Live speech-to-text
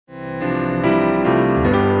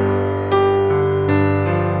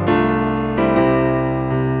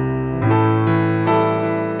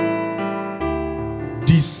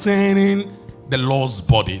discerning the Lord's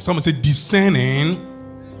body. Someone say discerning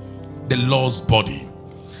the Lord's body.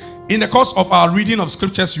 In the course of our reading of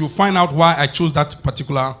scriptures, you'll find out why I chose that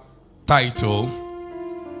particular title.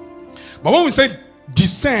 But when we say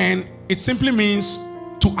discern, it simply means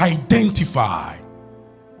to identify,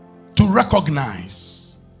 to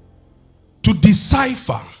recognize, to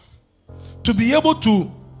decipher, to be able to,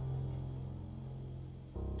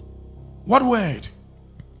 what word?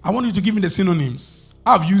 I want you to give me the synonyms.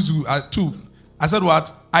 I've used two. I said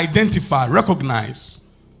what? Identify, recognize.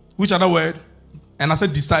 Which other word? And I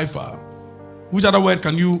said decipher. Which other word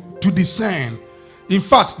can you? To discern. In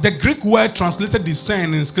fact, the Greek word translated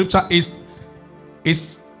discern in scripture is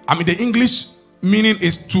the English meaning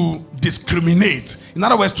is to discriminate. In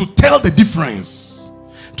other words, to tell the difference.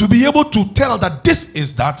 To be able to tell that this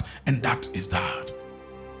is that and that is that.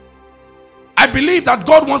 I believe that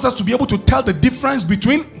God wants us to be able to tell the difference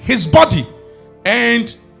between his body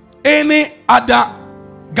and any other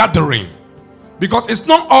gathering. Because it's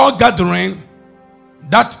not all gathering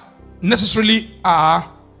that necessarily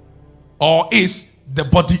are or is the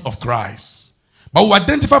body of Christ. But we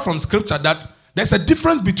identify from scripture that there's a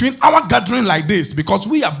difference between our gathering like this, because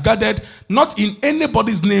we have gathered not in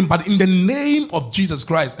anybody's name, but in the name of Jesus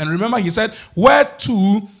Christ. And remember, he said, where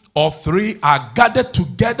 2 or 3 are gathered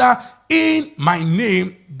together in my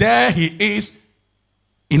name, there he is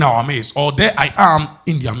in our midst, or there I am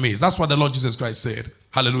in their midst. That's what the Lord Jesus Christ said.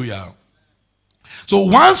 Hallelujah. So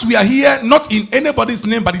once we are here, not in anybody's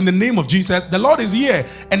name, but in the name of Jesus, the Lord is here,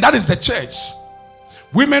 and that is the church.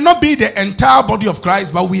 We may not be the entire body of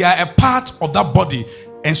Christ, but we are a part of that body.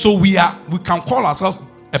 And so we can call ourselves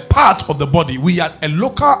a part of the body. We are a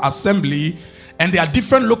local assembly, and there are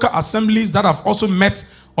different local assemblies that have also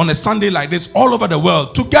met on a Sunday like this all over the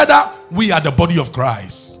world. Together, we are the body of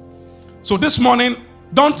Christ. So this morning,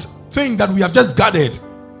 don't think that we have just gathered.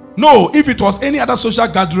 No, if it was any other social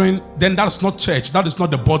gathering, then that's not church. That is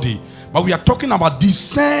not the body. But we are talking about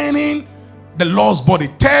discerning the Lord's body,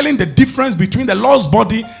 telling the difference between the Lord's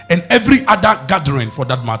body and every other gathering for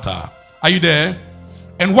that matter. Are you there?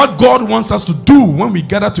 And what God wants us to do when we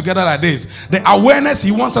gather together like this, the awareness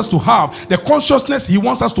he wants us to have, the consciousness he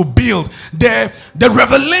wants us to build, the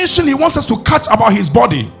revelation he wants us to catch about his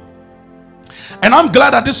body. And I'm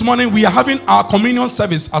glad that this morning we are having our communion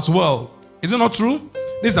service as well. Is it not true?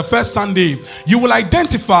 This is the first Sunday. You will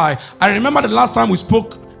identify. I remember the last time we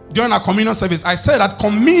spoke during our communion service, I said that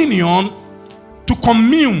communion, to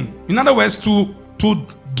commune, in other words, to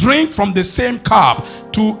drink from the same cup,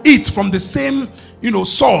 to eat from the same,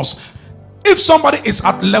 source. If somebody is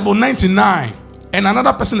at level 99 and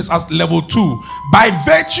another person is at level 2, by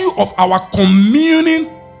virtue of our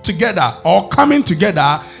communing together or coming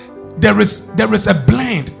together, there is a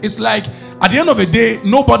blend. It's like at the end of the day,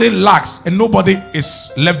 nobody lacks and nobody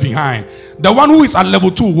is left behind. The one who is at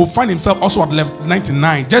level 2 will find himself also at level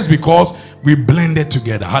 99 just because we blended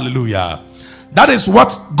together. Hallelujah. That is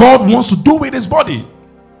what God wants to do with his body,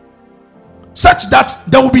 such that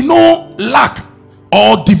there will be no lack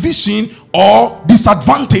or division or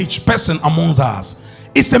disadvantaged person amongst us.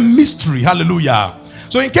 It's a mystery. Hallelujah.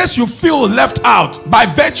 So in case you feel left out, by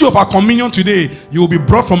virtue of our communion today, you will be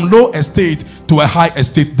brought from low estate to a high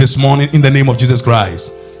estate this morning in the name of Jesus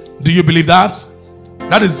Christ. Do you believe that?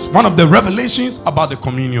 That is one of the revelations about the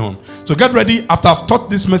communion. So get ready. After I've taught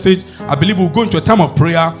this message, I believe we'll go into a time of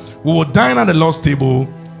prayer. We will dine at the Lord's table.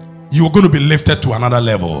 You are going to be lifted to another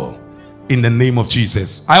level in the name of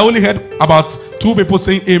Jesus. I only heard about 2 people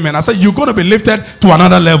saying amen. I said you're going to be lifted to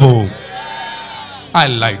another level. I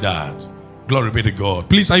like that. Glory be to God.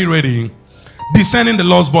 Please, are you ready? Discerning the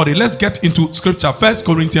Lord's body. Let's get into scripture. 1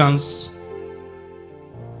 Corinthians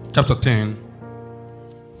chapter 10.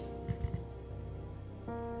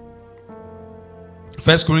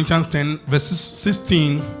 1 Corinthians 10 verses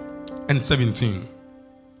 16 and 17.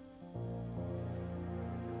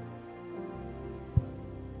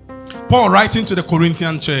 Paul writing to the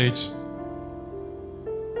Corinthian church,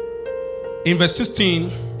 in verse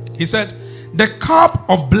 16, he said, the cup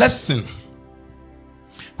of blessing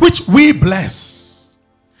which we bless,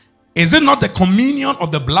 is it not the communion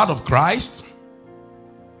of the blood of Christ?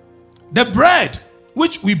 The bread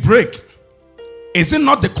which we break, is it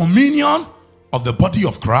not the communion of the body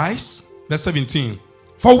of Christ? Verse 17.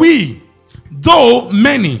 For we, though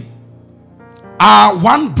many, are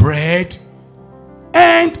one bread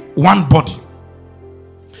and one body.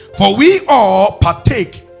 For we all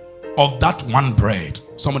partake of that one bread.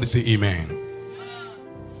 Somebody say amen.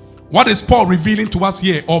 What is Paul revealing to us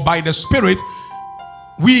here, or by the Spirit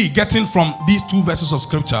we getting from these 2 verses of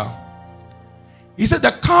scripture? He said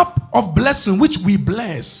the cup of blessing which we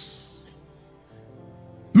bless,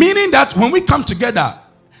 Meaning that when we come together,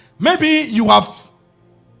 maybe you have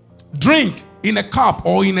drink in a cup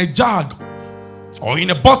or in a jug or in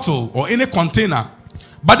a bottle or in a container.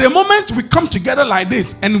 But the moment we come together like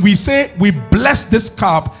this and we say we bless this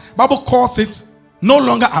cup, Bible calls it no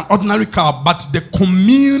longer an ordinary cup, but the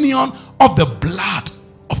communion of the blood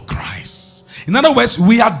of Christ. In other words,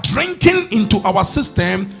 we are drinking into our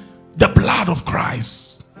system the blood of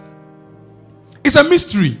Christ. It's a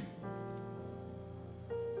mystery.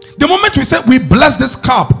 The moment we say we bless this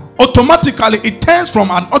cup, automatically it turns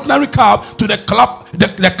from an ordinary cup to the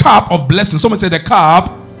cup of blessing. Someone say the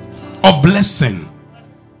cup of blessing.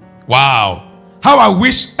 Wow. How I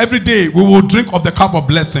wish every day we will drink of the cup of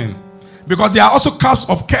blessing. Because there are also cups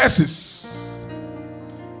of curses.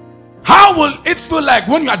 How will it feel like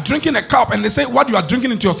when you are drinking a cup and they say what you are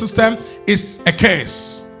drinking into your system is a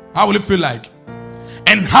curse? How will it feel like?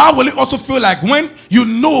 And how will it also feel like when you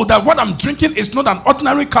know that what I'm drinking is not an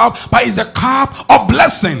ordinary cup, but is a cup of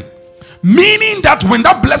blessing? Meaning that when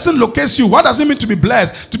that blessing locates you, what does it mean to be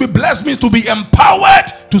blessed? To be blessed means to be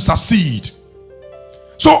empowered to succeed.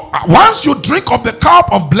 So once you drink of the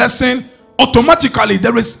cup of blessing, automatically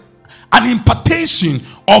there is an impartation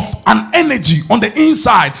of an energy on the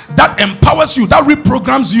inside that empowers you, that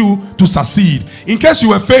reprograms you to succeed. In case you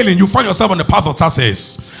were failing, you find yourself on the path of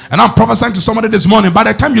success. And I'm prophesying to somebody this morning, by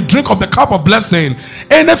the time you drink of the cup of blessing,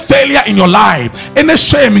 any failure in your life, any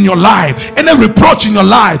shame in your life, any reproach in your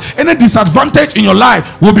life, any disadvantage in your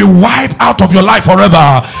life will be wiped out of your life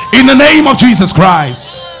forever. In the name of Jesus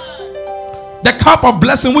Christ. The cup of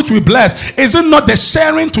blessing which we bless, is it not the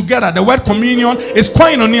sharing together? The word communion is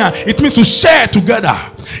koinonia. It means to share together.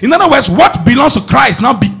 In other words, what belongs to Christ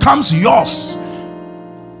now becomes yours.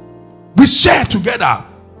 We share together.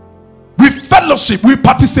 We fellowship. We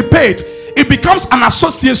participate. It becomes an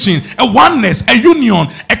association, a oneness, a union,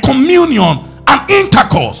 a communion, an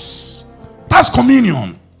intercourse. That's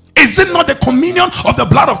communion. Is it not the communion of the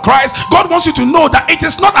blood of Christ? God wants you to know that it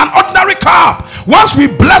is not an ordinary cup. Once we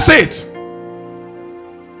bless it,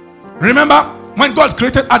 remember, when God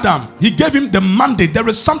created Adam, he gave him the mandate. There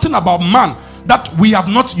is something about man that we have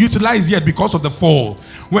not utilized yet because of the fall.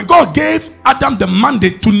 When God gave Adam the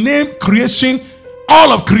mandate to name creation,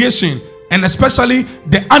 all of creation, and especially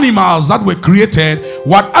the animals that were created,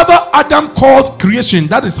 whatever Adam called creation,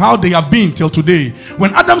 that is how they have been till today.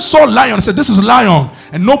 When Adam saw lion, he said, this is lion,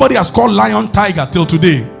 and nobody has called lion tiger till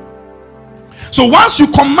today. So once you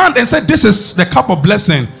command and say, this is the cup of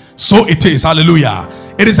blessing, so it is. Hallelujah.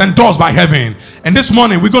 It is endorsed by heaven. And this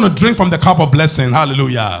morning we're going to drink from the cup of blessing.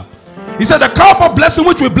 Hallelujah. He said the cup of blessing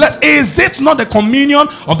which we bless, is it not the communion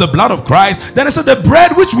of the blood of Christ? Then he said the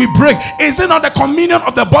bread which we break, is it not the communion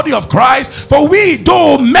of the body of Christ? For we,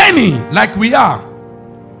 though many, like we are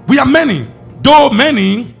many, though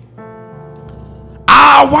many,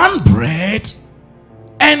 are one bread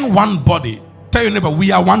and one body. Tell your neighbor,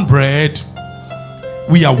 we are one bread,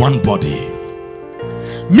 we are one body.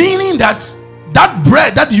 Meaning that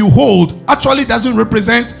bread that you hold actually doesn't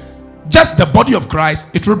represent just the body of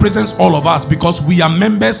Christ. It represents all of us because we are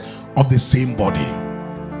members of the same body.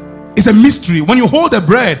 It's a mystery. When you hold the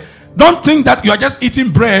bread, don't think that you are just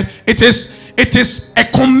eating bread. It is a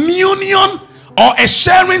communion or a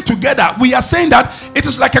sharing together. We are saying that it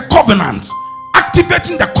is like a covenant,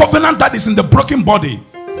 activating the covenant that is in the broken body.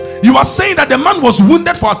 You are saying that the man was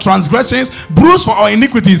wounded for our transgressions, bruised for our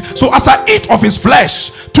iniquities. So as I eat of his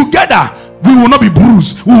flesh, together we will not be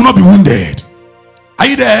bruised, we will not be wounded. Are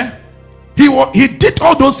you there? He did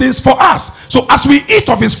all those things for us. So as we eat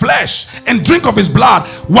of his flesh and drink of his blood,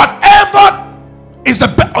 whatever is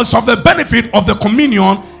of the benefit of the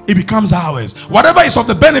communion, it becomes ours. Whatever is of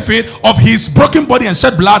the benefit of his broken body and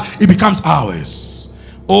shed blood, it becomes ours.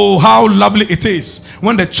 Oh, how lovely it is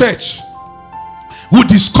when the church will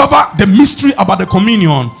discover the mystery about the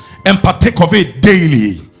communion and partake of it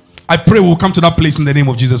daily. I pray we'll come to that place in the name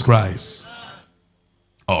of Jesus Christ.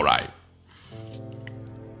 All right.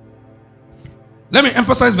 Let me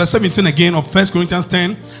emphasize verse 17 again of 1 Corinthians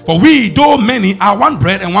 10. For we, though many, are one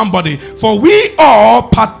bread and one body. For we all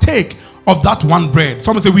partake of that one bread.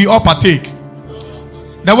 Someone say, we all partake.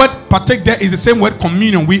 The word partake there is the same word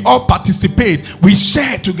communion. We all participate. We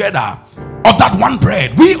share together of that one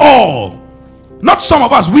bread. We all. Not some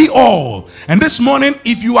of us, we all. And this morning,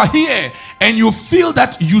 if you are here and you feel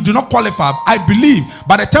that you do not qualify, I believe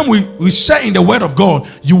by the time we share in the word of God,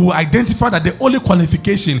 you will identify that the only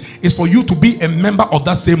qualification is for you to be a member of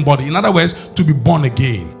that same body. In other words, to be born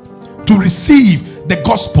again, to receive the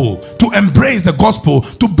gospel, to embrace the gospel,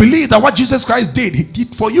 to believe that what Jesus Christ did, he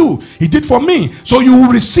did for you, he did for me. So you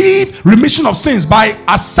will receive remission of sins by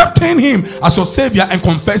accepting him as your savior and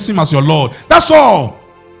confess him as your Lord. That's all.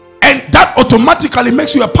 And that automatically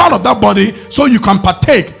makes you a part of that body, so you can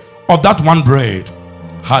partake of that one bread.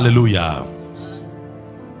 Hallelujah.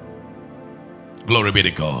 Glory be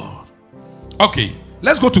to God. Okay,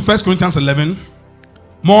 let's go to 1 Corinthians 11.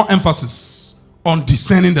 More emphasis on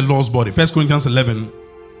discerning the Lord's body. 1 Corinthians 11,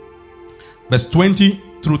 verse 20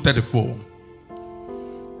 through 34.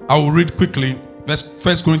 I will read quickly. 1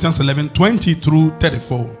 Corinthians 11, 20 through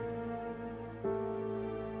 34.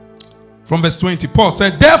 From verse 20, Paul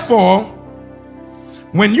said, therefore,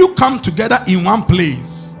 when you come together in one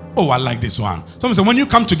place. Oh, I like this one. Someone say, when you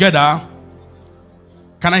come together.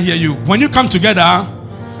 Can I hear you? When you come together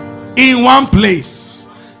in one place.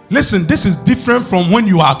 Listen, this is different from when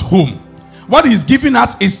you are at home. What he's giving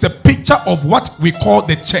us is the picture of what we call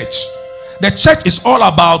the church. The church is all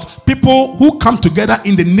about people who come together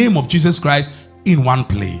in the name of Jesus Christ in one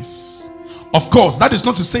place. Of course, that is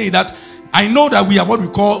not to say that I know that we have what we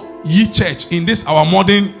call ye church in this our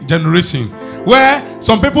modern generation, where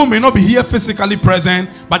some people may not be here physically present,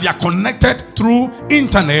 but they are connected through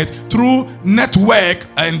internet, through network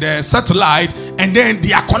and satellite, and then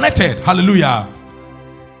they are connected. Hallelujah.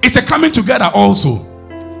 It's a coming together also.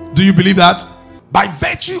 Do you believe that? By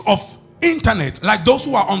virtue of internet, like those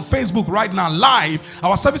who are on Facebook right now live,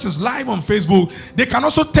 our service is live on Facebook, they can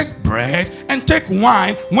also take bread and take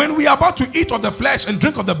wine. When we are about to eat of the flesh and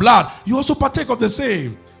drink of the blood, you also partake of the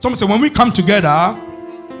same. Someone say, when we come together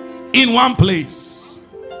in one place.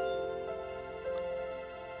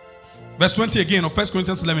 Verse 20 again of 1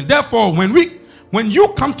 Corinthians 11. Therefore, when you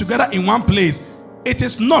come together in one place, it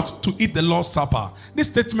is not to eat the Lord's Supper. This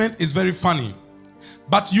statement is very funny,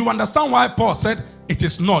 but you understand why Paul said it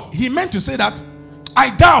is not. He meant to say that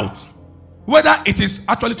I doubt whether it is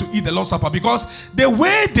actually to eat the Lord's Supper, because the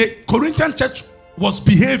way the Corinthian church was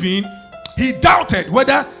behaving, he doubted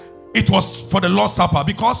whether it was for the Lord's Supper,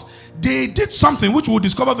 because they did something which we'll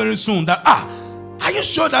discover very soon, that are you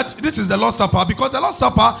sure that this is the Lord's Supper? Because the Lord's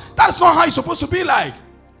Supper, that's not how it's supposed to be like.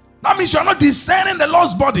 That means you are not discerning the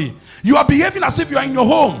Lord's body. You are behaving as if you are in your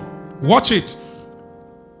home. Watch it.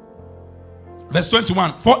 Verse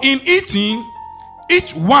 21. For in eating,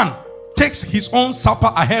 each one takes his own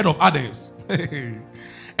supper ahead of others.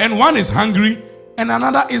 And one is hungry and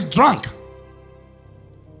another is drunk.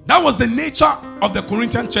 That was the nature of the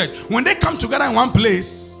Corinthian church. When they come together in one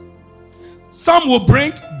place, some will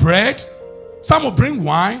bring bread, some will bring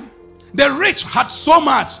wine. The rich had so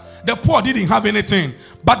much, the poor didn't have anything.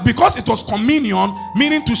 But because it was communion,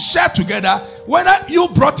 meaning to share together, whether you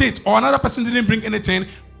brought it or another person didn't bring anything,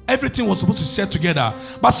 everything was supposed to share together.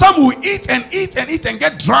 But some will eat and eat and eat and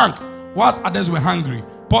get drunk, whilst others were hungry.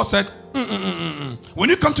 Paul said, when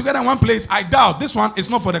you come together in one place, I doubt this one is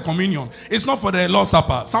not for the communion. It's not for the Lord's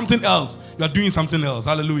Supper. Something else. You are doing something else.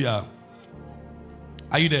 Hallelujah.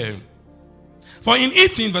 Are you there? For in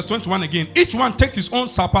eating, verse 21 again, each one takes his own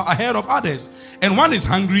supper ahead of others. And one is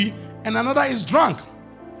hungry and another is drunk.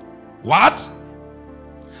 What?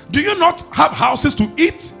 Do you not have houses to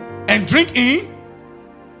eat and drink in?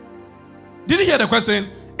 Did you hear the question?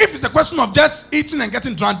 If it's a question of just eating and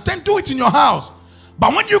getting drunk, then do it in your house.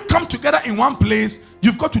 But when you come together in one place,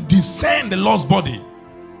 you've got to discern the Lord's body.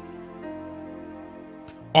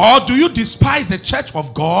 Or do you despise the church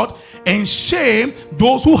of God and shame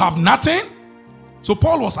those who have nothing? So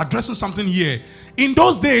Paul was addressing something here. In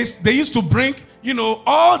those days, they used to bring,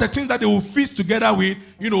 all the things that they would feast together with,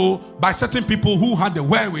 by certain people who had the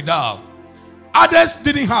wherewithal. Others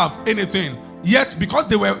didn't have anything. Yet, because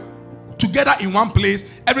they were together in one place,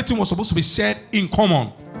 everything was supposed to be shared in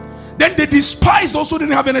common. Then they despised those who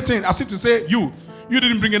didn't have anything, as if to say, you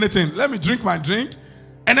didn't bring anything. Let me drink my drink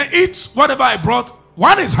and then eat whatever I brought.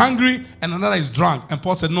 One is hungry and another is drunk. And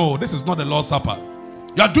Paul said, no, this is not the Lord's Supper.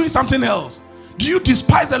 You are doing something else. Do you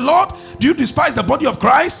despise the Lord? Do you despise the body of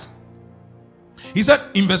Christ? He said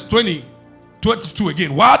in verse 22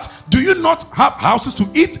 again, what? Do you not have houses to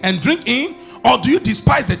eat and drink in? Or do you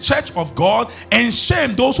despise the church of God and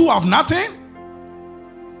shame those who have nothing?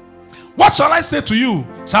 What shall I say to you?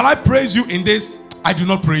 Shall I praise you in this? I do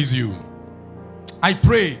not praise you. I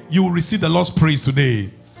pray you will receive the Lord's praise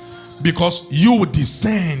today, because you will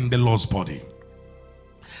discern the Lord's body.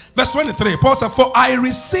 Verse 23, Paul said, for I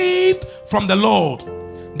received from the Lord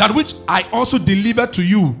that which I also delivered to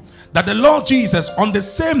you, that the Lord Jesus, on the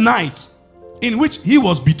same night in which he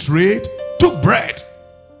was betrayed, took bread.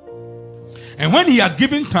 And when he had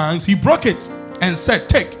given thanks, he broke it and said,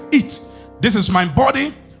 take, eat. This is my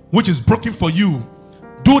body, which is broken for you.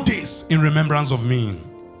 Do this in remembrance of me.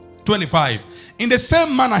 25. In the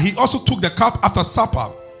same manner, he also took the cup after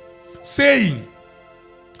supper, saying,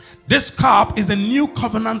 this cup is the new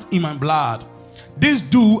covenant in my blood. this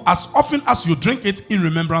do as often as you drink it in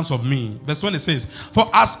remembrance of me. Verse 20 says, for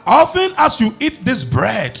as often as you eat this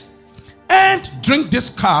bread and drink this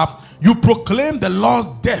cup, you proclaim the Lord's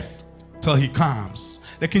death till he comes.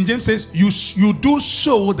 The King James says, you do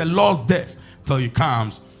show the Lord's death till he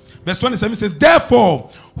comes. Verse 27 says,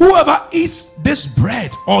 therefore, whoever eats this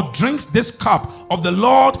bread or drinks this cup of the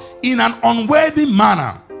Lord in an unworthy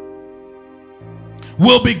manner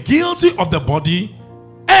will be guilty of the body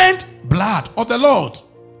and blood of the Lord.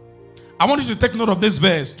 I want you to take note of this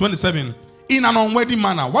verse 27. In an unworthy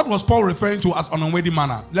manner. What was Paul referring to as an unworthy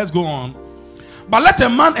manner? Let's go on. But let a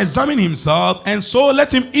man examine himself, and so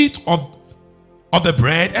let him eat of the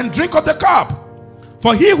bread and drink of the cup.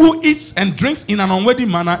 For he who eats and drinks in an unworthy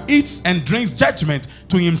manner eats and drinks judgment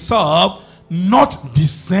to himself, not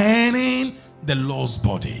discerning the Lord's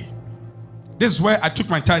body. This is where I took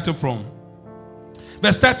my title from.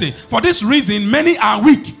 Verse 30. For this reason many are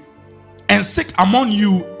weak and sick among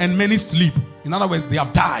you, and many sleep. In other words, they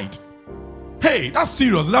have died. Hey, that's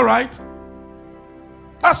serious, is that right?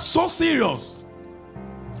 That's so serious.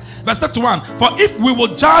 Verse 31. For if we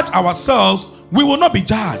will judge ourselves, we will not be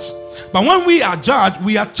judged. But when we are judged,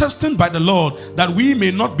 we are chastened by the Lord, that we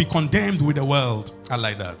may not be condemned with the world. I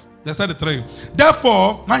like that. Verse 33.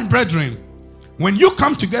 Therefore, my brethren, when you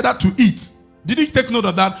come together to eat, did you take note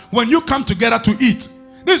of that? When you come together to eat,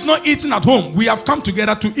 this is not eating at home. We have come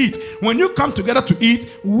together to eat. When you come together to eat,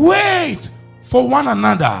 wait for one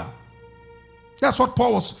another. That's what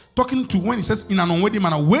Paul was talking to when he says in an unworthy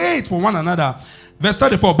manner, wait for one another. Verse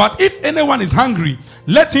 34. But if anyone is hungry,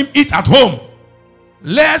 let him eat at home,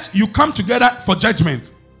 lest you come together for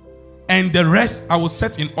judgment. And the rest I will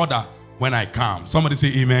set in order when I come. Somebody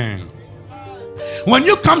say amen. When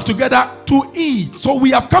you come together to eat, so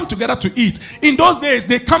we have come together to eat. In those days,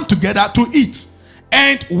 they come together to eat.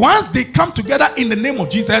 And once they come together in the name of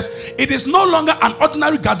Jesus, it is no longer an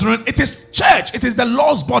ordinary gathering. It is church. It is the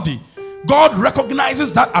Lord's body. God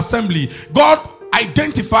recognizes that assembly. God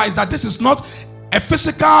identifies that this is not a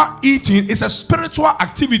physical eating. It's a spiritual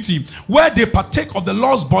activity where they partake of the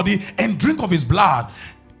Lord's body and drink of his blood.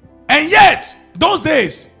 And yet, those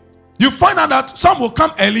days, you find out that some will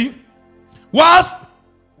come early, whilst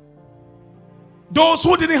those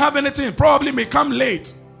who didn't have anything probably may come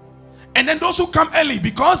late. And then those who come early,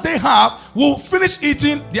 because they have, will finish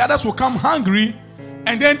eating. The others will come hungry.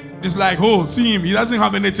 And then it's like, oh, see him, he doesn't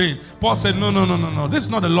have anything. Paul said, no. This is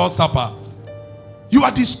not the Lord's Supper. You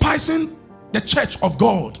are despising the church of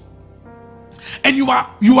God. And you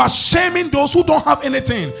are shaming those who don't have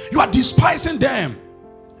anything. You are despising them.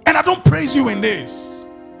 And I don't praise you in this.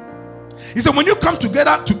 He said, when you come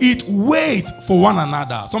together to eat, wait for one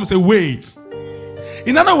another. Someone say, wait.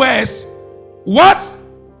 In other words, what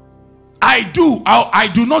I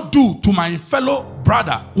do not do to my fellow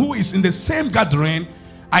brother who is in the same gathering,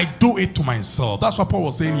 I do it to myself. That's what Paul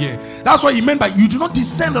was saying here. That's what he meant by you do not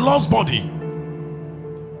discern the Lord's body.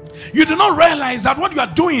 You do not realize that what you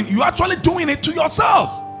are doing, you're actually doing it to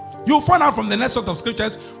yourself. You'll find out from the next set of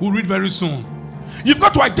scriptures we'll read very soon. You've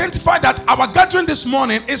got to identify that our gathering this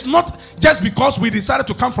morning is not just because we decided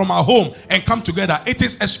to come from our home and come together. It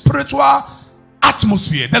is a spiritual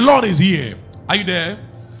atmosphere. The Lord is here. Are you there?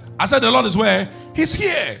 I said the Lord is where? He's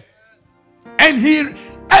here. And here,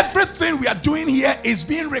 everything we are doing here is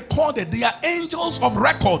being recorded. They are angels of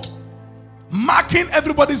record, marking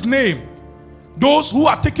everybody's name. Those who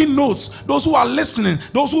are taking notes, those who are listening,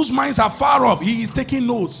 those whose minds are far off, he is taking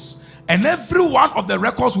notes. And every one of the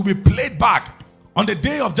records will be played back on the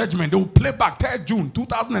day of judgment. They will play back 3rd June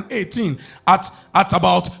 2018 at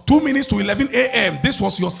about 2 minutes to 11 a.m. This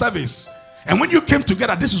was your service. And when you came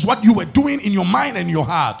together, this is what you were doing in your mind and your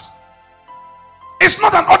heart. It's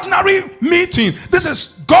not an ordinary meeting. This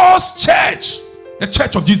is God's church, the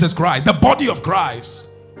church of Jesus Christ, the body of Christ.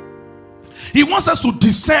 He wants us to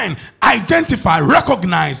discern, identify,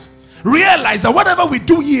 recognize, realize that whatever we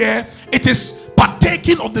do here, it is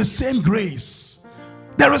partaking of the same grace.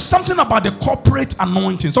 There is something about the corporate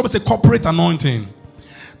anointing. Somebody say corporate anointing.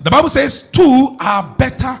 The Bible says 2 are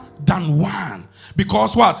better than 1.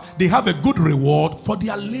 Because what? They have a good reward for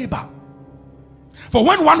their labor. For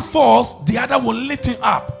when one falls, the other will lift him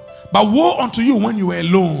up. But woe unto you when you are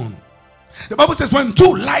alone. The Bible says when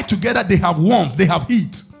 2 lie together, they have warmth, they have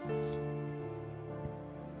heat.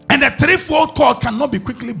 And the threefold cord cannot be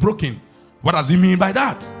quickly broken. What does he mean by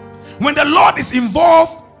that? When the Lord is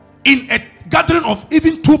involved in a gathering of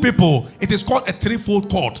even 2 people, it is called a threefold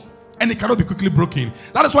cord. And it cannot be quickly broken.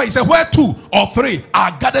 That is why he said, where 2 or 3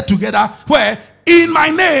 are gathered together, where in my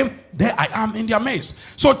name, there I am in their midst.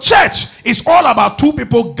 So church is all about 2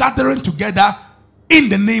 people gathering together in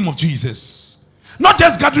the name of Jesus. Not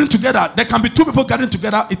just gathering together. There can be two people gathering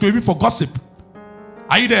together. It may be for gossip.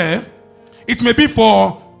 Are you there? It may be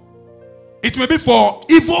for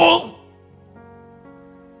evil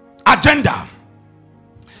agenda.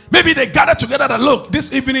 Maybe they gather together that, look,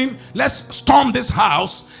 this evening, let's storm this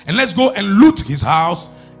house and let's go and loot his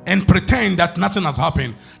house and pretend that nothing has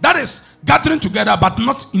happened. That is gathering together, but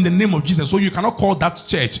not in the name of Jesus. So you cannot call that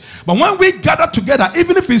church. But when we gather together,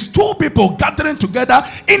 even if it's two people gathering together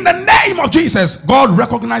in the name of Jesus, God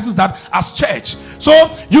recognizes that as church.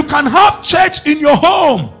 So you can have church in your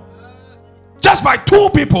home. Just by two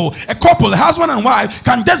people, a couple, a husband and wife,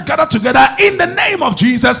 can just gather together in the name of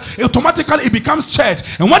Jesus. Automatically it becomes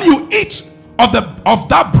church. And when you eat of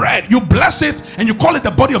that bread, you bless it and you call it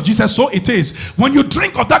the body of Jesus, so it is. When you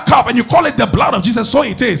drink of that cup and you call it the blood of Jesus, so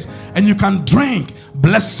it is. And you can drink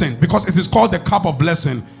blessing, because it is called the cup of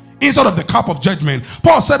blessing instead of the cup of judgment.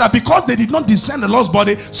 Paul said that because they did not discern the Lord's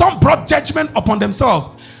body, some brought judgment upon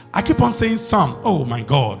themselves. I keep on saying some. Oh my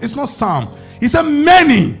God, it's not some. He said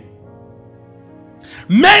many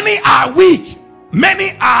are weak,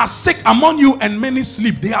 many are sick among you, and many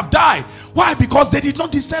sleep. They have died. Why? Because they did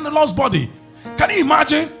not discern the Lord's body. Can you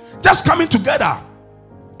imagine just coming together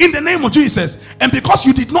in the name of Jesus, and because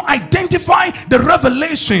you did not identify the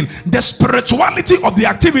revelation, the spirituality of the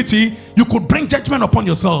activity, you could bring judgment upon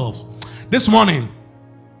yourself. This morning,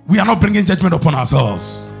 we are not bringing judgment upon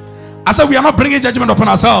ourselves. I said we are not bringing judgment upon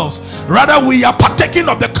ourselves. Rather, we are partaking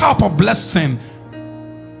of the cup of blessing.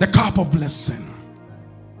 The cup of blessing.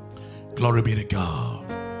 Glory be to God.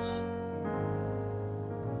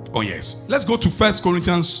 Oh yes. Let's go to 1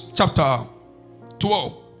 Corinthians chapter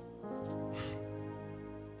 12.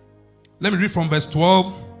 Let me read from verse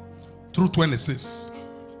 12 through 26.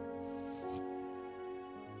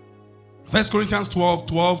 1 Corinthians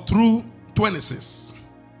 12 through 26.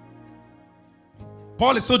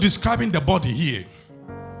 Paul is still describing the body here.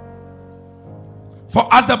 For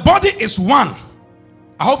as the body is one,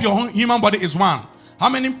 I hope your human body is one. How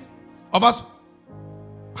many of us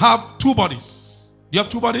have two bodies? Do you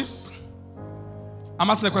have two bodies? I'm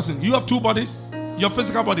asking the question. You have two bodies? Your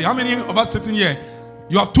physical body. How many of us sitting here?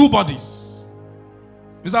 You have two bodies.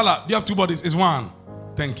 Mr. Allah, do you have two bodies? It's one.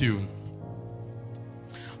 Thank you.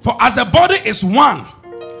 For as the body is one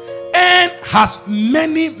and has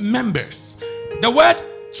many members. The word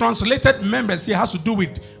translated members here has to do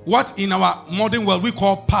with what in our modern world we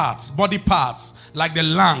call parts, body parts, like the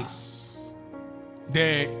lungs,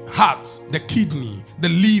 the heart, the kidney, the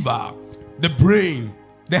liver, the brain,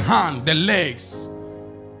 the hand, the legs,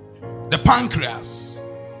 the pancreas,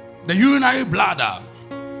 the urinary bladder.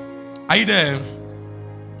 Are you there?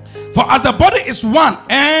 For as the body is one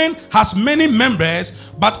and has many members,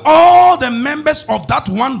 but all the members of that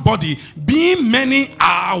one body, being many,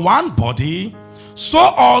 are one body, so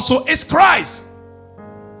also is Christ.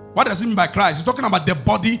 What does it mean by Christ? He's talking about the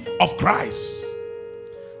body of Christ.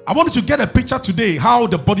 I want you to get a picture today how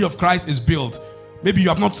the body of Christ is built. Maybe you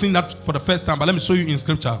have not seen that for the first time, but let me show you in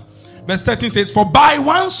scripture. Verse 13 says, for by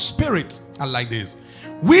one Spirit, I like this,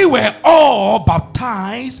 we were all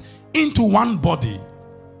baptized into one body.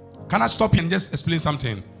 Can I stop here and just explain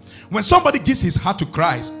something? When somebody gives his heart to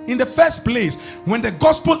Christ, in the first place, when the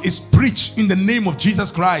gospel is preached in the name of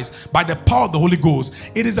Jesus Christ by the power of the Holy Ghost,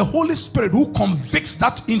 it is the Holy Spirit who convicts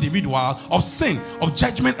that individual of sin, of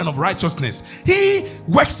judgment, and of righteousness. He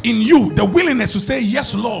works in you the willingness to say,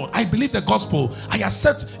 yes, Lord, I believe the gospel. I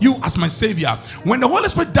accept you as my Savior. When the Holy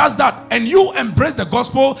Spirit does that and you embrace the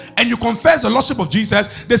gospel and you confess the Lordship of Jesus,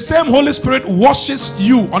 the same Holy Spirit washes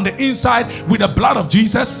you on the inside with the blood of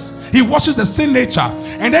Jesus. He washes the sin nature,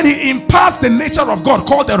 and then he imparts the nature of God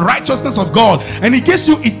called the righteousness of God, and he gives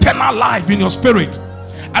you eternal life in your spirit.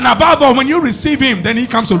 And above all, when you receive him, then he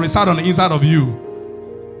comes to reside on the inside of you.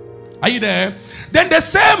 Are you there? Then the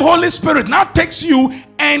same Holy Spirit now takes you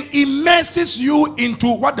and immerses you into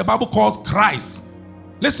what the Bible calls Christ.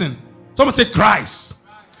 Listen, someone say Christ.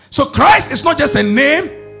 So Christ is not just a name,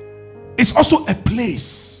 it's also a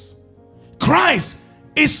place. Christ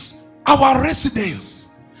is our residence.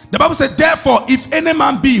 The Bible said, therefore, if any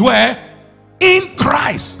man be where? In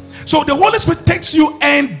Christ. So the Holy Spirit takes you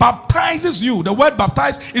and baptizes you. The word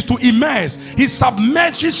baptize is to immerse. He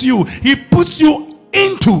submerges you. He puts you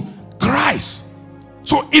into Christ.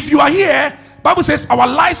 So if you are here, Bible says our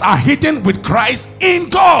lives are hidden with Christ in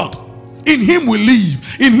God. In him we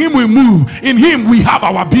live. In him we move. In him we have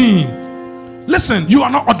our being. Listen, you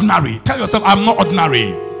are not ordinary. Tell yourself, I'm not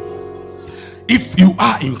ordinary. If you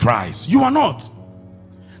are in Christ, you are not.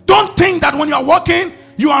 Don't think that when you are walking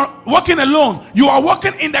alone. You are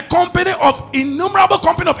walking in the company of innumerable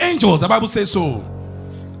company of angels. The Bible says so.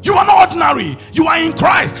 You are not ordinary. You are in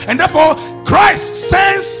Christ. And therefore, Christ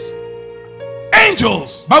sends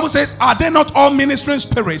angels. Bible says, are they not all ministering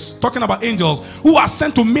spirits? Talking about angels who are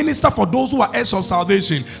sent to minister for those who are heirs of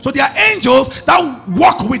salvation. So they are angels that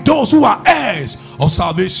walk with those who are heirs of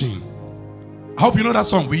salvation. I hope you know that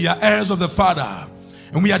song. We are heirs of the Father,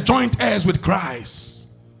 and we are joint heirs with Christ.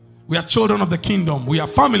 We are children of the kingdom. We are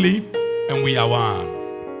family, and we are one.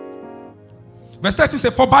 Verse 13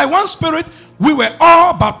 says, for by one Spirit we were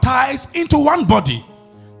all baptized into one body.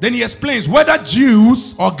 Then he explains, whether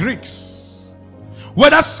Jews or Greeks,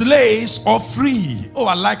 whether slaves or free. Oh,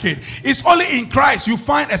 I like it. It's only in Christ you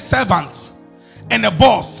find a servant and a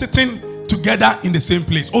boss sitting together in the same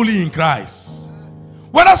place. Only in Christ.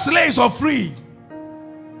 Whether slaves or free.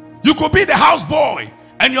 You could be the houseboy,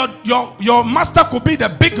 and your master could be the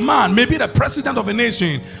big man, maybe the president of a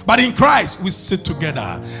nation. But in Christ, we sit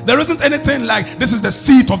together. There isn't anything like this is the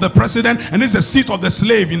seat of the president and this is the seat of the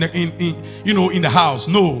slave in the house.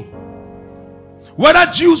 No.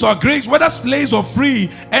 Whether Jews or Greeks, whether slaves or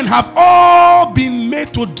free, and have all been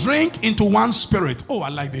made to drink into one spirit. Oh, I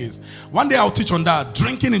like this. One day I'll teach on that.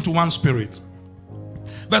 Drinking into one spirit.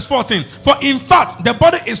 Verse 14. For in fact, the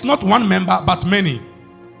body is not one member, but many.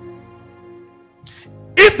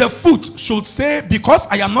 If the foot should say, because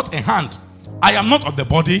I am not a hand, I am not of the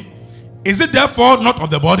body, is it therefore not of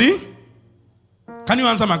the body? Can you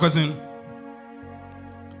answer my question?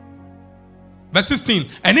 Verse 16.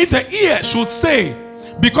 And if the ear should say,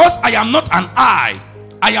 because I am not an eye,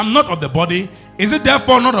 I am not of the body, is it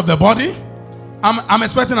therefore not of the body? I'm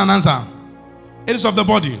expecting an answer. It is of the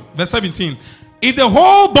body. Verse 17. If the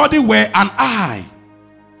whole body were an eye,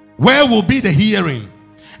 where will be the hearing?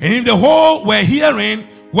 And if the whole were hearing,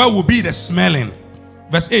 where will be the smelling?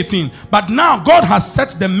 Verse 18. But now God has set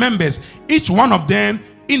the members, each one of them,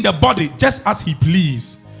 in the body just as he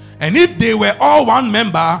pleased. And if they were all one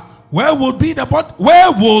member, where would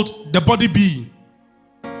the body be?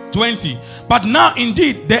 20. But now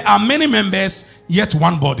indeed there are many members, yet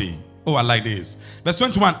one body. Oh, I like this. Verse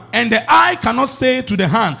 21. And the eye cannot say to the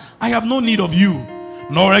hand, I have no need of you.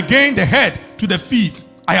 Nor again the head to the feet,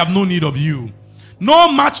 I have no need of you.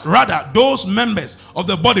 No, much rather those members of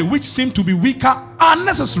the body which seem to be weaker are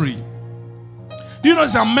necessary. Do you know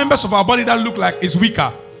there are members of our body that look like it's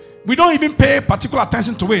weaker? We don't even pay particular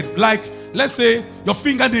attention to it. Like, let's say your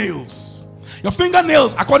fingernails. Your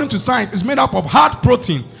fingernails, according to science, is made up of hard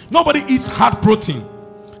protein. Nobody eats hard protein.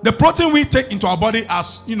 The protein we take into our body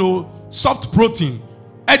as, soft protein,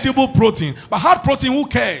 edible protein. But hard protein, who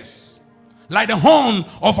cares? Like the horn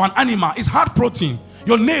of an animal is hard protein.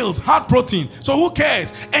 Your nails, hard protein. So who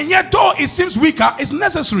cares? And yet, though it seems weaker, it's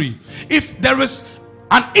necessary. If there is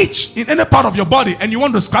an itch in any part of your body and you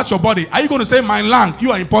want to scratch your body, are you going to say, my lung,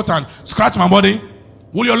 you are important, scratch my body?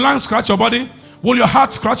 Will your lung scratch your body? Will your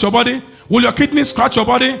heart scratch your body? Will your kidneys scratch your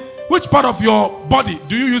body? Which part of your body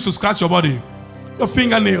do you use to scratch your body? Your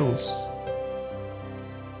fingernails.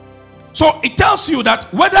 So it tells you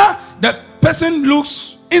that whether the person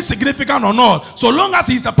looks insignificant or not, so long as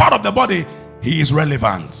he's a part of the body, he is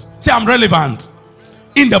relevant. Say, I'm relevant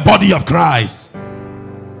in the body of Christ.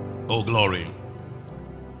 Oh, glory.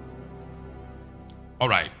 All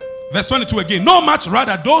right. Verse 22 again. No, much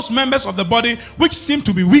rather those members of the body which seem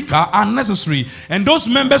to be weaker are necessary. And those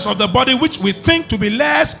members of the body which we think to be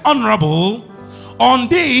less honorable, on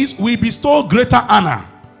these we bestow greater honor.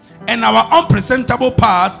 And our unpresentable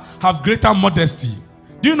parts have greater modesty.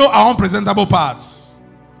 Do you know our unpresentable parts?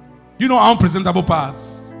 You know our unpresentable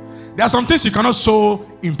parts? There are some things you cannot show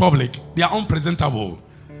in public. They are unpresentable.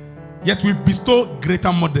 Yet we bestow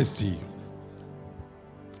greater modesty.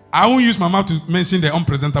 I won't use my mouth to mention the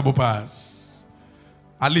unpresentable parts.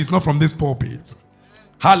 At least not from this pulpit.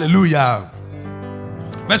 Hallelujah.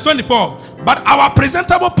 Verse 24. But our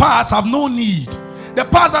presentable parts have no need. The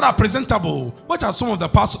parts that are presentable. What are some of the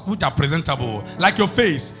parts which are presentable? Like your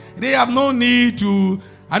face. They have no need to...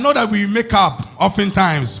 I know that we make up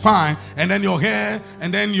oftentimes, fine, and then your hair,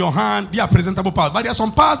 and then your hand, they are presentable parts. But there are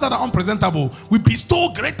some parts that are unpresentable. We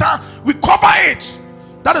bestow greater, we cover it.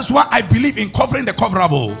 That is why I believe in covering the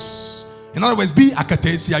coverables. In other words, be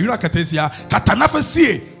akatesia. You know akatesia?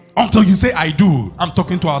 Katanafesie until you say I do. I'm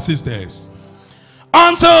talking to our sisters.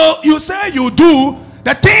 Until you say you do,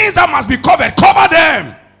 the things that must be covered, cover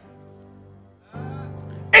them.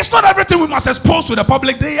 It's not everything we must expose to the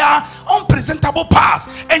public. They are unpresentable parts.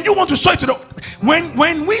 And you want to show it to the...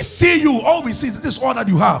 When we see you, all we see is this is all that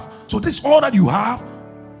you have. So this is all that you have?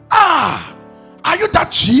 Are you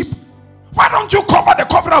that cheap? Why don't you cover the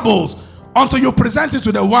coverables until you present it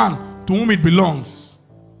to the one to whom it belongs?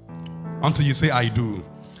 Until you say, I do.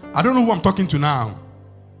 I don't know who I'm talking to now.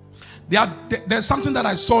 There's something that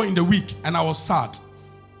I saw in the week and I was sad.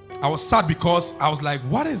 I was sad because I was like,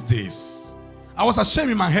 what is this? I was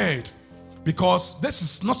ashamed in my head because this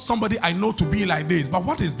is not somebody I know to be like this. But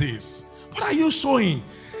what is this? What are you showing?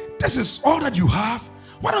 This is all that you have.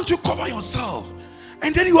 Why don't you cover yourself?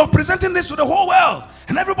 And then you are presenting this to the whole world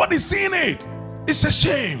and everybody's seeing it. It's a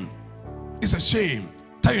shame. It's a shame.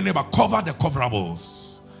 Tell your neighbor, cover the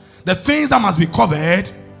coverables. The things that must be covered,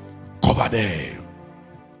 cover them.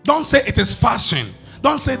 Don't say it is fashion.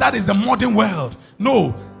 Don't say that is the modern world.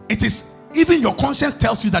 No, it is, even your conscience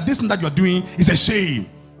tells you that this thing that you're doing is a shame.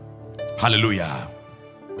 Hallelujah.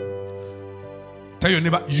 Tell your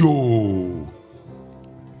neighbor, yo.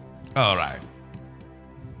 All right.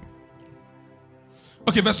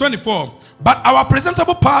 Okay, verse 24. But our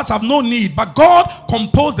presentable parts have no need, but God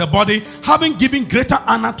composed the body, having given greater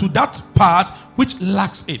honor to that part which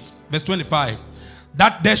lacks it. Verse 25.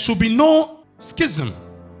 That there should be no schism.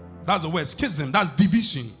 That's the word, schism. That's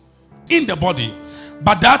division in the body.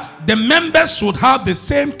 But that the members should have the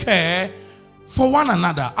same care for one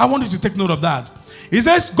another. I want you to take note of that. He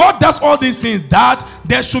says God does all these things that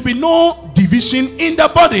there should be no division in the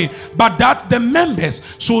body, but that the members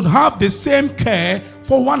should have the same care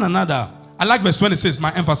for one another. I like verse 26,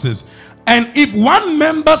 my emphasis. And if one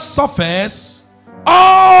member suffers,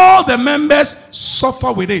 all the members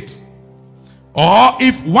suffer with it. Or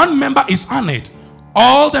if one member is honored,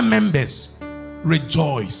 all the members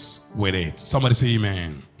rejoice with it. Somebody say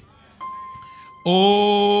amen.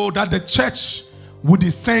 Oh, that the church would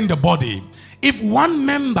discern the body. If one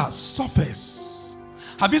member suffers,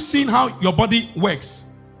 have you seen how your body works?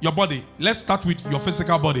 Your body. Let's start with your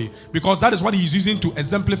physical body, because that is what he is using to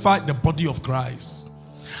exemplify the body of Christ.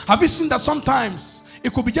 Have you seen that sometimes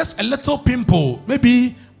it could be just a little pimple,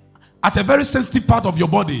 maybe at a very sensitive part of your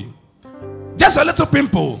body, just a little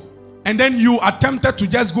pimple, and then you attempted to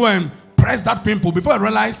just go and press that pimple. Before you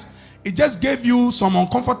realize, it just gave you some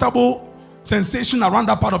uncomfortable sensation around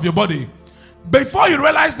that part of your body. Before you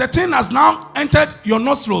realize, the thing has now entered your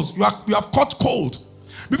nostrils. You have caught cold.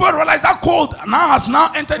 Before you realize, that cold has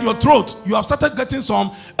now entered your throat. You have started getting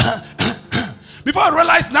some. Before you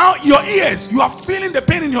realize, now your ears, you are feeling the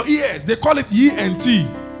pain in your ears. They call it ENT.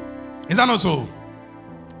 Is that not so?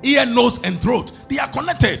 Ear, nose, and throat. They are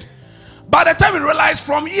connected. By the time you realize,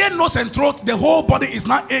 from ear, nose, and throat, the whole body is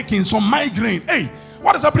now aching. Some migraine. Hey,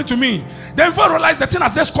 what is happening to me? Then before you realize, the thing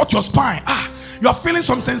has just caught your spine. You are feeling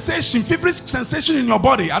some sensation, feverish sensation in your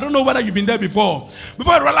body. I don't know whether you've been there before.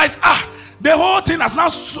 Before you realize, the whole thing has now,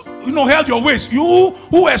 held your waist. You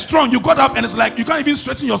who were strong, you got up and it's like you can't even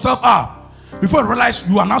straighten yourself up. Before you realize,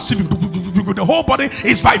 you are now shivering. The whole body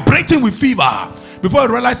is vibrating with fever. Before you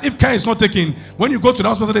realize, if care is not taken, when you go to the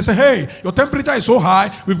hospital, they say, hey, your temperature is so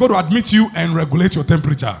high, we've got to admit you and regulate your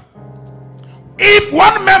temperature. If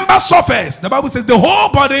one member suffers, the Bible says the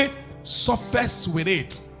whole body suffers with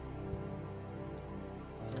it.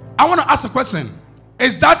 I want to ask a question.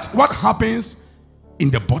 Is that what happens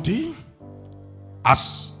in the body?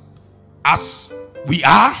 As we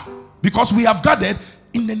are? Because we have gathered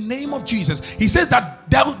in the name of Jesus. He says that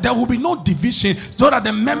there will be no division, so that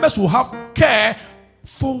the members will have care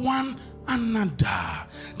for one another.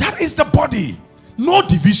 That is the body. No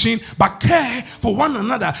division, but care for one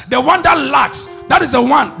another. The one that lacks, that is the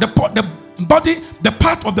one, the body, the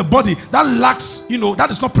part of the body that lacks,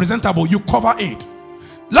 that is not presentable, you cover it.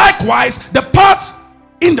 Likewise, the part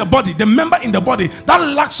in the body, the member in the body that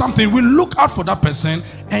lacks something, we look out for that person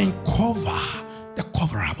and cover the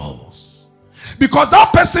coverables. Because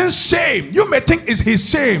that person's shame, you may think is his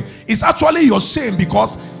shame, is actually your shame,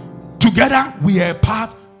 because together we are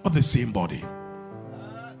part of the same body.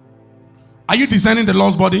 Are you discerning the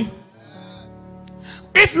Lord's body?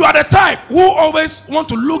 If you are the type who always want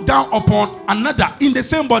to look down upon another in the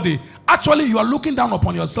same body, actually you are looking down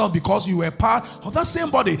upon yourself, because you were part of that same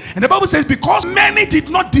body. And the Bible says, because many did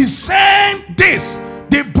not discern this,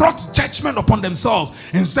 they brought judgment upon themselves,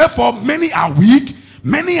 and therefore many are weak,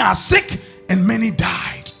 many are sick, and many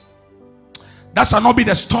died. That shall not be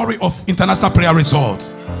the story of International Prayer Resort,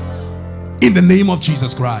 in the name of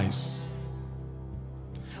Jesus Christ.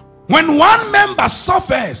 When one member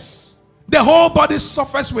suffers, the whole body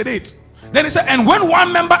suffers with it. Then he said, and when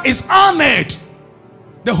one member is honored,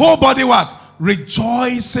 the whole body what?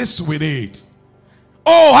 Rejoices with it.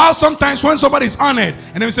 Oh, how sometimes when somebody is honored,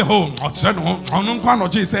 and then we say,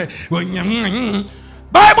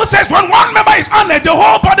 Bible says when one member is honored, the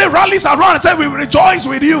whole body rallies around and says, we rejoice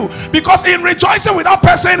with you. Because in rejoicing with that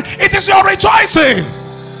person, it is your rejoicing.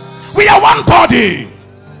 We are one body.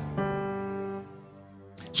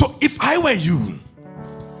 So if I were you,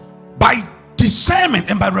 by discernment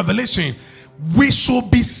and by revelation, we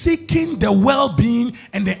should be seeking the well-being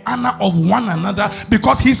and the honor of one another,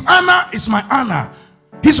 because his honor is my honor.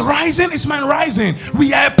 His rising is my rising.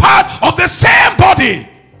 We are a part of the same body.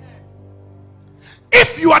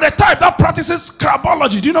 If you are the type that practices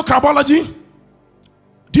crabology, do you know crabology?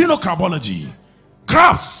 Do you know crabology?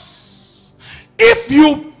 Crabs. If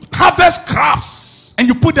you harvest crabs and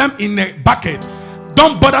you put them in a bucket,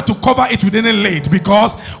 don't bother to cover it with any lid,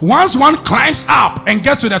 because once one climbs up and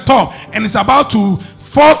gets to the top and is about to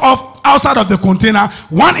fall off outside of the container,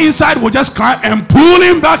 one inside will just climb and pull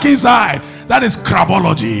him back inside. That is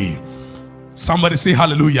crabology. Somebody say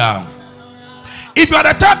hallelujah. If you are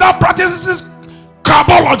the type that practices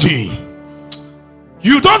crabology,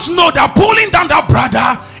 you don't know that pulling down that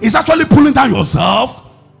brother is actually pulling down yourself.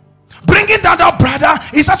 Bringing down that brother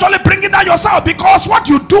is actually bringing down yourself, because what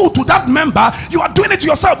you do to that member, you are doing it to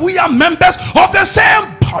yourself. We are members of the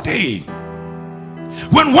same body.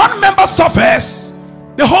 When one member suffers,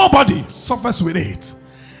 the whole body suffers with it.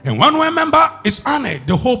 And when one member is honored,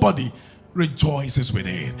 the whole body rejoices with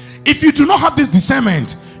it. If you do not have this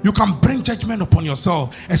discernment, you can bring judgment upon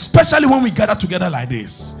yourself, especially when we gather together like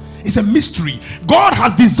this. It's a mystery. God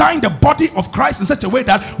has designed the body of Christ in such a way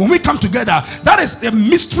that when we come together, that is a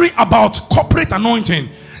mystery about corporate anointing.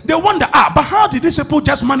 They wonder, but how did these people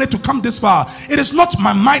just manage to come this far? It is not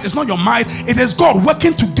my might, it's not your might. It is God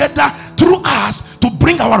working together through us to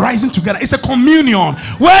bring our rising together. It's a communion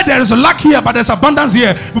where there is a lack here, but there's abundance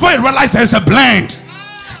here. Before you realize there is a blend.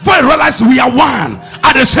 Before you realize we are one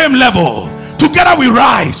at the same level. Together we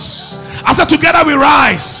rise. I said together we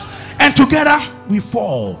rise, and together we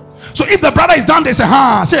fall. So if the brother is down, they say,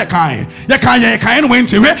 say why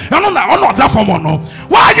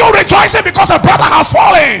are you rejoicing because a brother has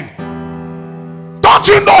fallen? Don't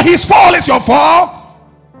you know his fall is your fall?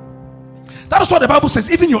 That is what the Bible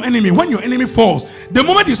says. Even your enemy, when your enemy falls, the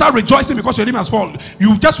moment you start rejoicing because your enemy has fallen,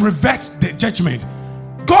 you just revert the judgment.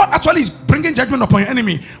 God actually is bringing judgment upon your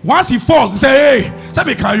enemy. Once he falls, he say, hey,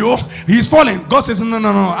 he's falling. God says, no,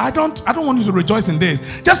 I don't want you to rejoice in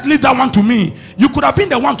this. Just leave that one to me. You could have been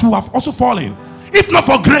the one to have also fallen, if not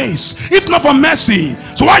for grace, if not for mercy.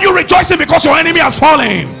 So why are you rejoicing because your enemy has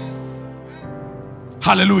fallen?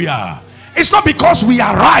 Hallelujah. It's not because we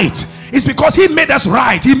are right. It's because he made us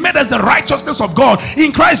right. He made us the righteousness of God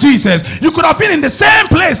in Christ Jesus. You could have been in the same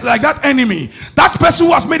place like that enemy, that person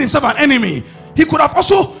who has made himself an enemy. He could have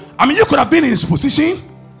also, you could have been in his position.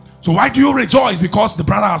 So why do you rejoice because the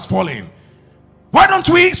brother has fallen? Why don't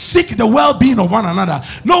we seek the well-being of one another?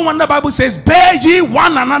 No wonder the Bible says, bear ye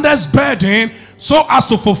one another's burden so as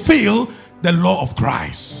to fulfill the law of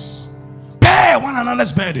Christ. Bear one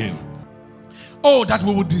another's burden. Oh, that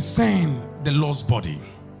we would discern the Lord's body.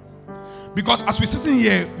 Because as we're sitting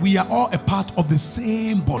here, we are all a part of the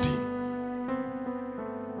same body.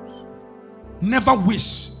 Never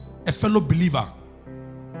wish a fellow believer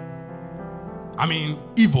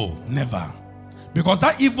evil. Never. Because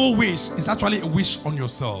that evil wish is actually a wish on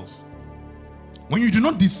yourself. When you do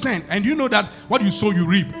not discern, and you know that what you sow you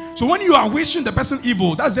reap. So when you are wishing the person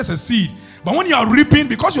evil, that's just a seed. But when you are reaping,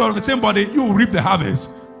 because you are of the same body, you will reap the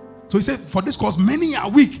harvest. So he said, for this cause many are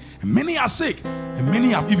weak, and many are sick, and many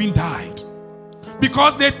have even died.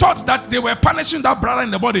 Because they thought that they were punishing that brother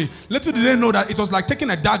in the body. Little did they know that it was like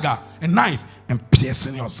taking a dagger, a knife, and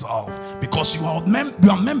piercing yourself, because you are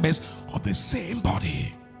members of the same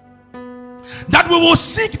body. That we will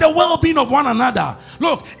seek the well-being of one another.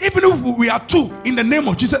 Look, even if we are two in the name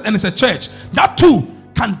of Jesus and it's a church, that two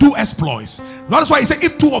can do exploits. That's why he said,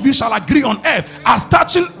 if two of you shall agree on earth as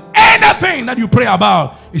touching anything that you pray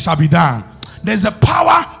about, it shall be done. There's a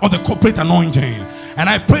power of the corporate anointing. And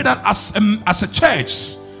I pray that as a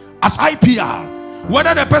church, as IPR,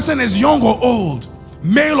 whether the person is young or old,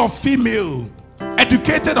 male or female,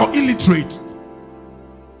 educated or illiterate,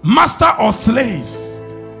 master or slave,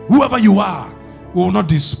 whoever you are, we will not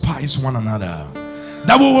despise one another.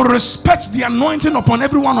 That we will respect the anointing upon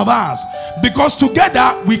every one of us, because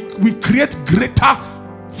together we create greater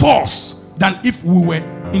force than if we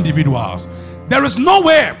were individuals. There is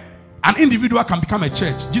nowhere an individual can become a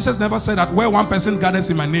church. Jesus never said that where one person gathers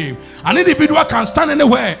in my name, an individual can stand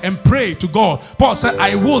anywhere and pray to God. Paul said,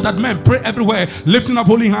 I will that men pray everywhere, lifting up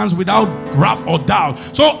holy hands without wrath or doubt.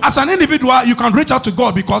 So as an individual, you can reach out to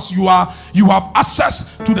God because you have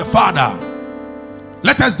access to the Father.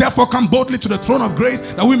 Let us therefore come boldly to the throne of grace,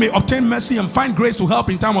 that we may obtain mercy and find grace to help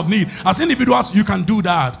in time of need. As individuals, you can do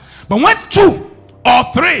that. But when two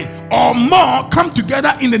or three or more come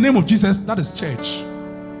together in the name of Jesus, that is church.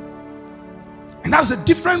 And that's a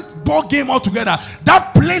different ball game altogether.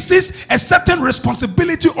 That places a certain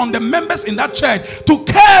responsibility on the members in that church to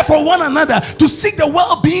care for one another, to seek the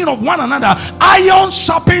well-being of one another. Iron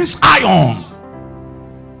sharpens iron.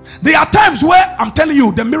 There are times where I'm telling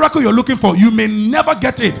you, the miracle you're looking for, you may never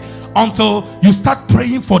get it until you start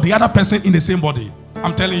praying for the other person in the same body.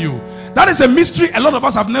 I'm telling you, that is a mystery a lot of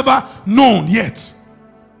us have never known yet.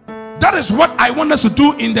 That is what I want us to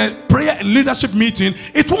do in the prayer and leadership meeting.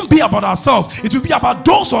 It won't be about ourselves. It will be about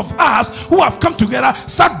those of us who have come together,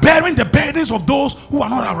 start bearing the burdens of those who are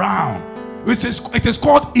not around. It is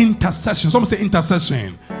called intercession. Someone say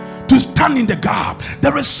intercession. To stand in the gap.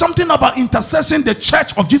 There is something about intercession the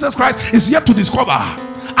Church of Jesus Christ is yet to discover.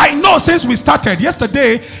 I know since we started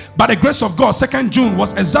yesterday, by the grace of God, 2nd June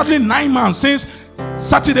was exactly 9 months since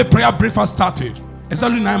Saturday prayer breakfast started.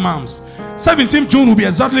 Exactly 9 months. 17th June will be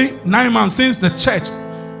exactly 9 months since the church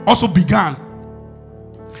also began.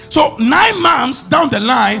 So 9 months down the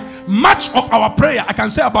line, much of our prayer, I can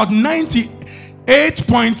say about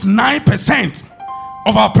 98.9%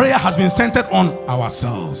 of our prayer has been centered on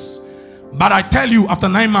ourselves. But I tell you, after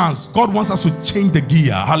 9 months, God wants us to change the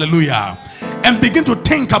gear. Hallelujah. And begin to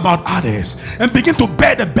think about others and begin to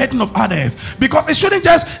bear the burden of others, because it shouldn't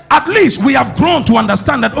just, at least we have grown to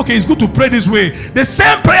understand that, okay, it's good to pray this way. The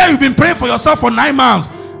same prayer you've been praying for yourself for 9 months,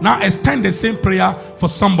 now extend the same prayer for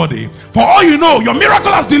somebody. For all you know, your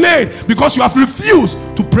miracle has delayed because you have refused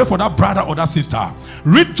to pray for that brother or that sister.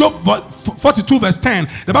 Read Job 42 verse 10.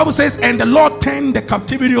 The Bible says, and the Lord turned the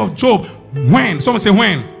captivity of Job. When? Someone say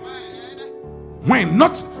when. When.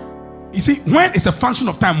 Not, you see, when is a function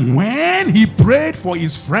of time. When he prayed for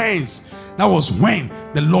his friends, that was when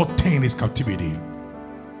the Lord turned his captivity.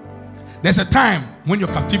 There's a time when your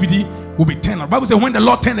captivity will be turned. The Bible says, when the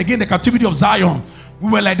Lord turned again the captivity of Zion, we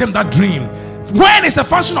were like them that dream. When is a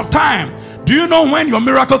function of time. Do you know when your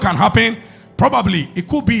miracle can happen? Probably it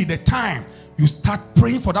could be the time you start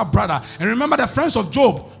praying for that brother. And remember, the friends of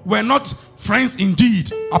Job were not friends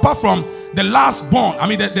indeed, apart from the last born, I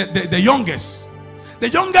mean the youngest. The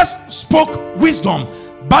youngest spoke wisdom,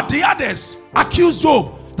 but the others accused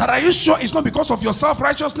Job. That, are you sure it's not because of your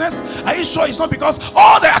self-righteousness? Are you sure it's not because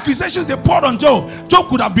all the accusations they poured on Job? Job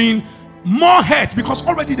could have been more hurt because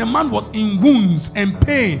already the man was in wounds and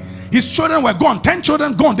pain. His children were gone. 10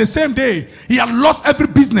 children gone the same day. He had lost every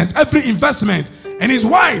business, every investment. And his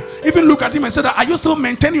wife even looked at him and said, are you still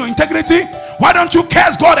maintaining your integrity? Why don't you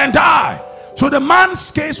curse God and die? So the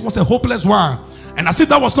man's case was a hopeless one. And as if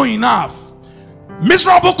that was not enough,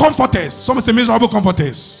 miserable comforters. Someone say miserable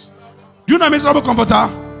comforters. Do you know a miserable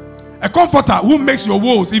comforter? A comforter who makes your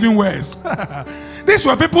woes even worse. These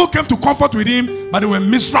were people who came to comfort with him, but they were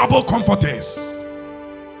miserable comforters,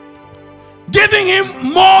 giving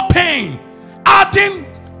him more pain, adding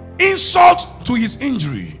insult to his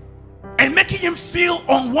injury, and making him feel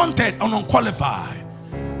unwanted and unqualified.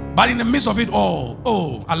 But in the midst of it all,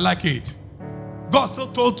 oh, I like it. God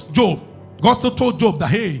still told Job that,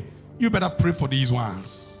 hey, you better pray for these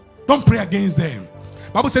ones. Don't pray against them.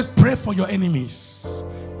 The Bible says pray for your enemies.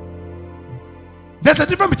 There's a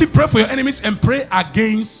difference between pray for your enemies and pray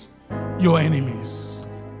against your enemies.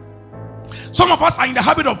 Some of us are in the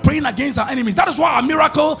habit of praying against our enemies. That is why our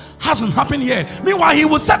miracle hasn't happened yet. Meanwhile, he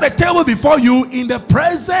will set the table before you in the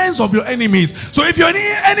presence of your enemies. So if your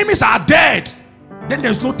enemies are dead, then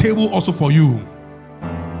there's no table also for you.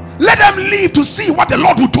 Let them live to see what the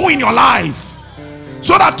Lord will do in your life,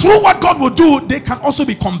 so that through what God will do, they can also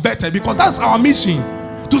be converted. Because that's our mission,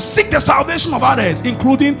 to seek the salvation of others,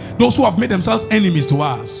 including those who have made themselves enemies to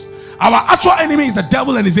us. Our actual enemy is the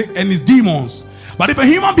devil and his demons. But if a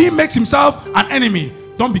human being makes himself an enemy,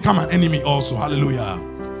 don't become an enemy also. Hallelujah.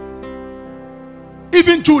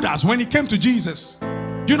 Even Judas, when he came to Jesus,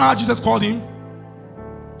 do you know how Jesus called him?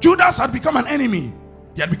 Judas had become an enemy.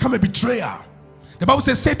 He had become a betrayer. The Bible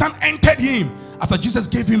says Satan entered him after Jesus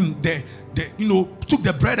gave him took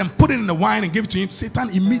the bread and put it in the wine and gave it to him. Satan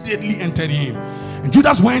immediately entered him. And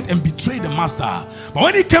Judas went and betrayed the master. But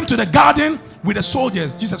when he came to the garden with the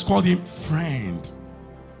soldiers, Jesus called him friend.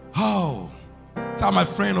 Oh, so I'm a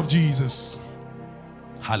friend of Jesus.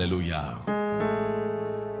 Hallelujah.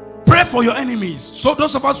 Pray for your enemies. So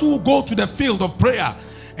those of us who go to the field of prayer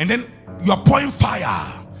and then you are pouring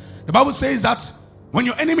fire. The Bible says that when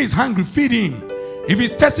your enemy is hungry, feed him. If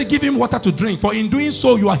he's thirsty, give him water to drink. For in doing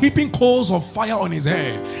so, you are heaping coals of fire on his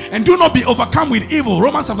head. And do not be overcome with evil.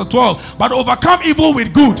 Romans chapter 12. But overcome evil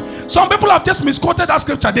with good. Some people have just misquoted that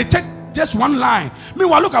scripture. They take just one line.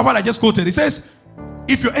 Meanwhile, look at what I just quoted. It says,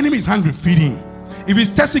 if your enemy is hungry, feed him. If he's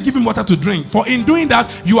thirsty, give him water to drink. For in doing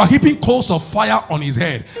that, you are heaping coals of fire on his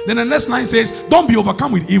head. Then the next line says, don't be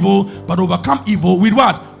overcome with evil, but overcome evil with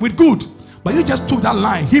what? With good. But you just took that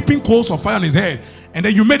line, heaping coals of fire on his head, and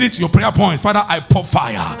then you made it your prayer point. Father, I pour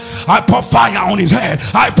fire. I pour fire on his head.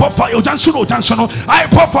 I pour fire. I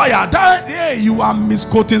pour fire. That, yeah, you are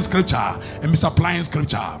misquoting scripture and misapplying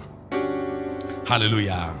scripture.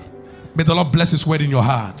 Hallelujah. May the Lord bless his word in your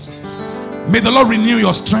heart. May the Lord renew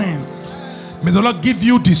your strength. May the Lord give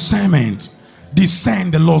you discernment.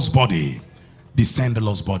 Discern the Lord's body. Discern the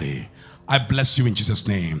Lord's body. I bless you in Jesus'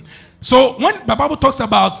 name. So when the Bible talks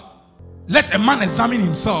about let a man examine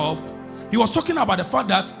himself, he was talking about the fact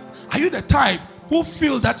that, are you the type who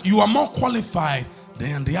feel that you are more qualified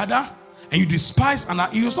than the other? And you despise, and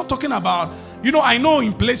he was not talking about, I know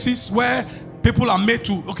in places where people are made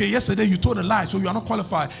to, okay, yesterday you told a lie, so you are not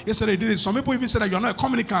qualified. Yesterday you did it. Some people even say that you are not a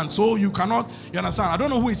communicant, so you cannot, you understand? I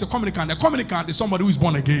don't know who is a communicant. A communicant is somebody who is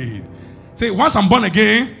born again. Say, once I'm born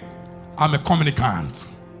again, I'm a communicant.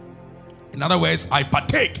 In other words, I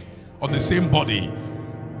partake of the same body.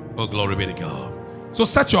 Oh, glory be to God. So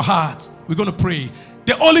set your heart. We're going to pray.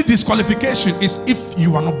 The only disqualification is if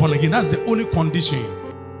you are not born again. That's the only condition.